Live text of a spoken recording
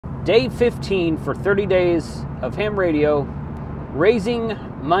Day 15 for 30 days of ham radio, raising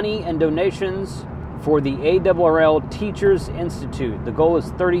money and donations for the ARRL Teachers Institute. The goal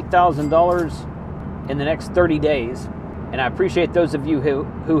is $30,000 in the next 30 days. And I appreciate those of you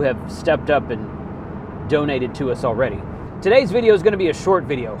who have stepped up and donated to us already. Today's video is going to be a short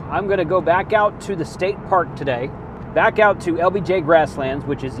video. I'm going to go back out to the state park today, back out to LBJ Grasslands,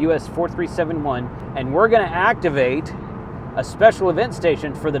 which is US 4371, and we're going to activate a special event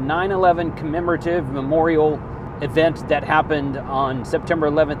station for the 9/11 commemorative memorial event that happened on September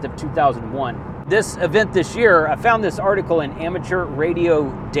 11th of 2001. This event this year, I found this article in Amateur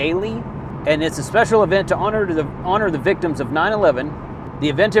Radio Daily, and it's a special event to honor the victims of 9/11. The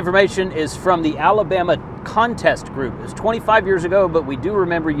event information is from the Alabama Contest Group. It was 25 years ago, but we do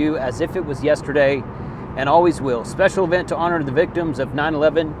remember you as if it was yesterday and always will. Special event to honor the victims of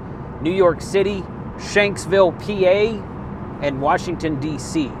 9/11, New York City, Shanksville, PA, and Washington,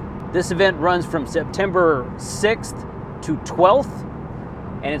 D.C. This event runs from September 6th to 12th,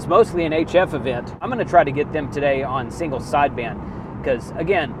 and it's mostly an HF event. I'm going to try to get them today on single sideband because,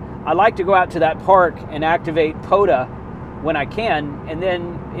 again, I like to go out to that park and activate POTA when I can, and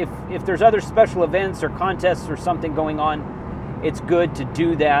then if there's other special events or contests or something going on, it's good to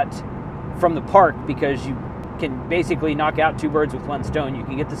do that from the park because you can basically knock out two birds with one stone. You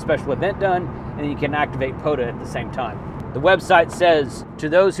can get the special event done, and then you can activate POTA at the same time. The website says, to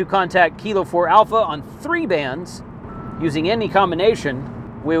those who contact Kilo 4 Alpha on 3 bands using any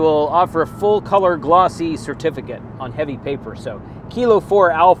combination, we will offer a full color glossy certificate on heavy paper. So Kilo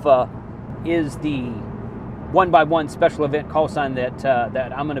 4 Alpha is the 1x1 special event call sign that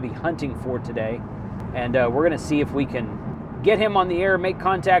I'm going to be hunting for today. And we're going to see if we can get him on the air, make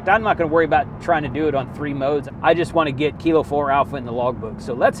contact. I'm not going to worry about trying to do it on 3 modes. I just want to get Kilo 4 Alpha in the logbook.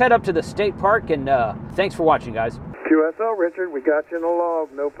 So let's head up to the state park, and thanks for watching, guys. QSL, Richard, we got you in the log.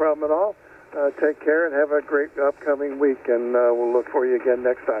 No problem at all. Take care and have a great upcoming week, and we'll look for you again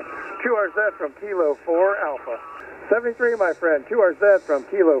next time. QRZ from Kilo 4 Alpha. 73, my friend. QRZ from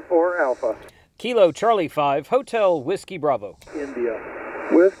Kilo 4 Alpha. Kilo Charlie 5, Hotel Whiskey Bravo. India.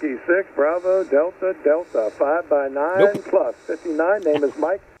 Whiskey 6, Bravo, Delta, Delta, 5x9 Nope. plus 59. Name is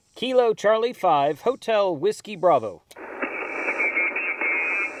Mike. Kilo Charlie 5, Hotel Whiskey Bravo.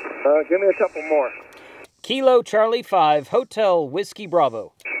 Give me a couple more. Kilo Charlie 5, Hotel Whiskey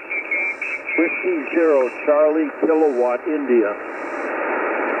Bravo. Whiskey 0, Charlie, Kilowatt, India.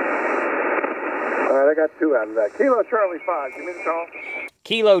 All right, I got 2 out of that. Kilo Charlie 5, give me the call.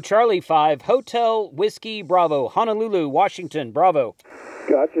 Kilo Charlie 5, Hotel Whiskey Bravo, Honolulu, Washington, Bravo.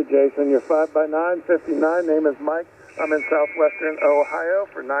 Gotcha, Jason. You're 5x9, 59. Name is Mike. I'm in southwestern Ohio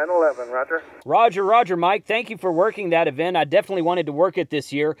for 9/11. Roger. Roger, Roger, Mike. Thank you for working that event. I definitely wanted to work it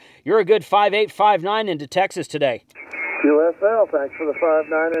this year. You're a good 5'8", 5'9" into Texas today. QSL, thanks for the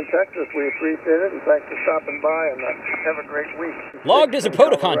 5'9" in Texas. We appreciate it, and thanks for stopping by, and have a great week. Logged as a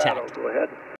POTA contact. Go ahead.